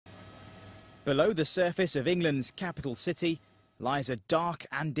Below the surface of England's capital city lies a dark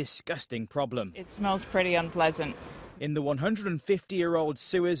and disgusting problem. It smells pretty unpleasant. In the 150-year-old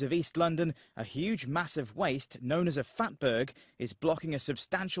sewers of East London, a huge mass of waste known as a Fat-Berg is blocking a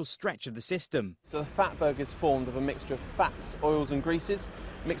substantial stretch of the system. So the Fat-Berg is formed of a mixture of fats, oils and greases,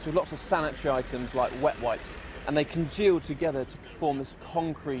 mixed with lots of sanitary items like wet wipes, and they congeal together to form this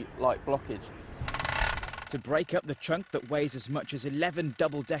concrete-like blockage. To break up the chunk that weighs as much as 11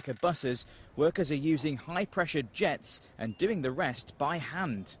 double-decker buses, workers are using high-pressure jets and doing the rest by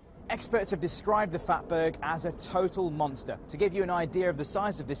hand. Experts have described the Fat-Berg as a total monster. To give you an idea of the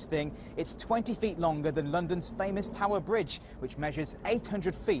size of this thing, it's 20 feet longer than London's famous Tower Bridge, which measures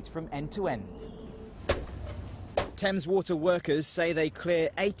 800 feet from end to end. Thames Water workers say they clear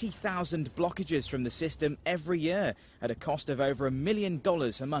 80,000 blockages from the system every year at a cost of over $1 million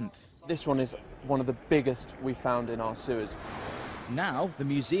a month. This one is one of the biggest we found in our sewers. Now, the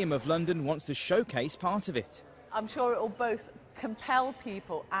Museum of London wants to showcase part of it. I'm sure it will both compel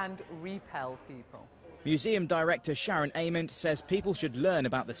people and repel people. Museum Director Sharon Ament says people should learn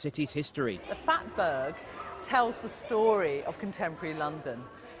about the city's history. The Fat-Berg tells the story of contemporary London.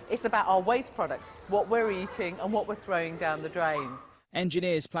 It's about our waste products, what we're eating and what we're throwing down the drains.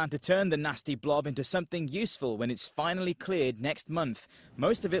 Engineers plan to turn the nasty blob into something useful when it's finally cleared next month.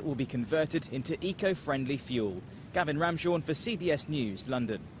 Most of it will be converted into eco-friendly fuel. Gavin Ramjaun for CBS News,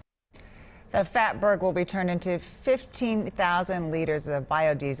 London. The Fat-Berg will be turned into 15,000 litres of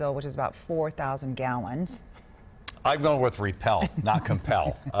biodiesel, which is about 4,000 gallons. I'm going with repel, not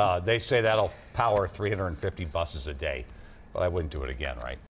compel. They say that'll power 350 buses a day, but I wouldn't do it again, right?